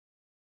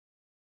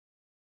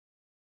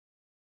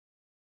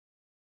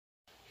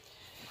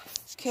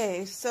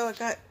Okay, so I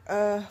got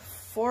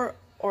 4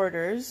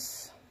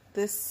 orders.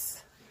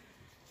 This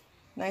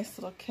nice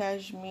little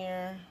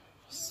cashmere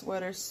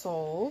sweater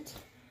sold.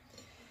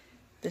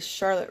 This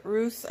Charlotte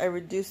Russe, I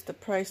reduced the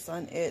price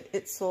on it.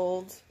 It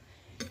sold.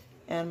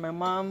 And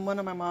one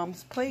of my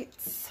mom's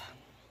plates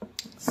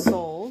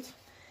sold.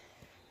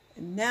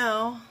 And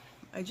now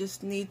I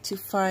just need to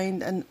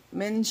find a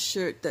men's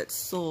shirt that's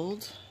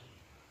sold.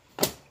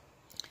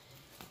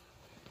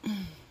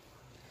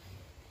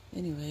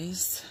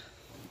 Anyways.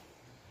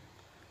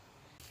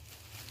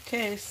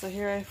 Okay, so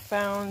here I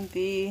found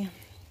the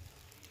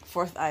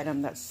 4th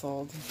item that's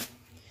sold.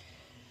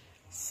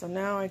 So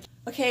now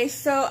okay,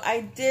 so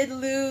I did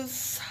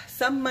lose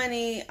some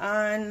money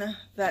on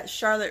that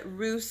Charlotte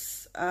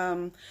Russe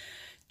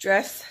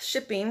dress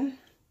shipping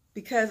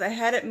because I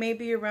had it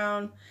maybe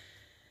around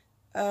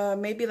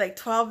maybe like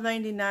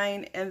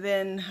 $12.99, and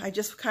then I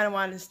just kind of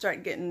wanted to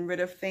start getting rid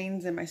of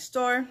things in my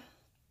store.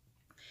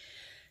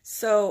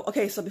 So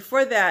okay, so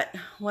before that,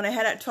 when I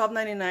had it at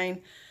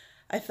 $12.99,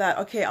 I thought,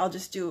 okay, I'll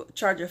just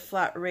charge a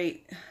flat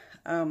rate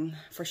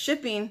for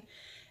shipping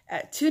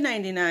at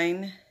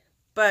 $2.99,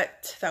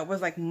 but that was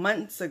like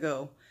months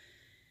ago.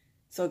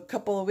 So a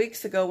couple of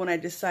weeks ago when I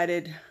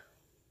decided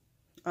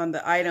on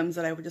the items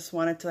that I just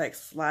wanted to like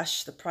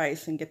slash the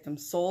price and get them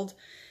sold,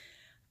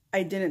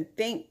 I didn't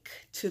think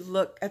to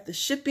look at the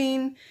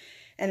shipping,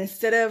 and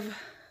instead of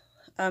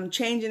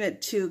changing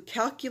it to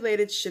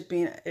calculated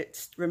shipping,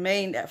 it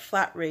remained at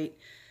flat rate.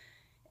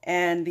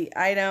 And the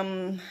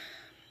item,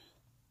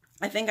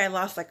 I think I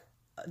lost like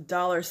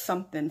 $1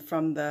 something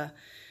from the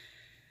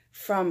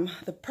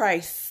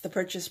price, the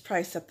purchase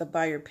price that the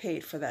buyer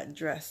paid for that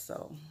dress.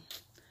 So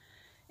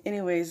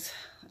anyways,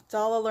 it's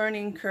all a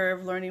learning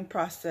curve, learning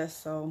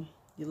process. So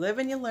you live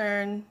and you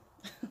learn.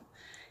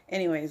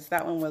 Anyways,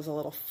 that one was a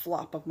little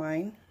flop of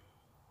mine.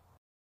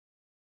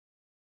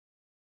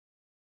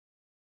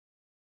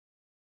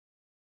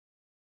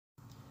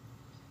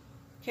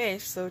 Okay,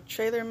 so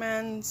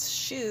Trailerman's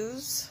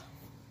shoes.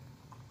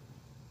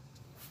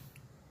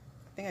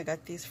 I think I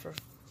got these for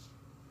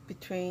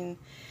between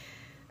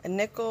a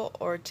nickel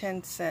or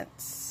 10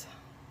 cents.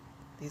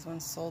 These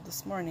ones sold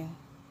this morning.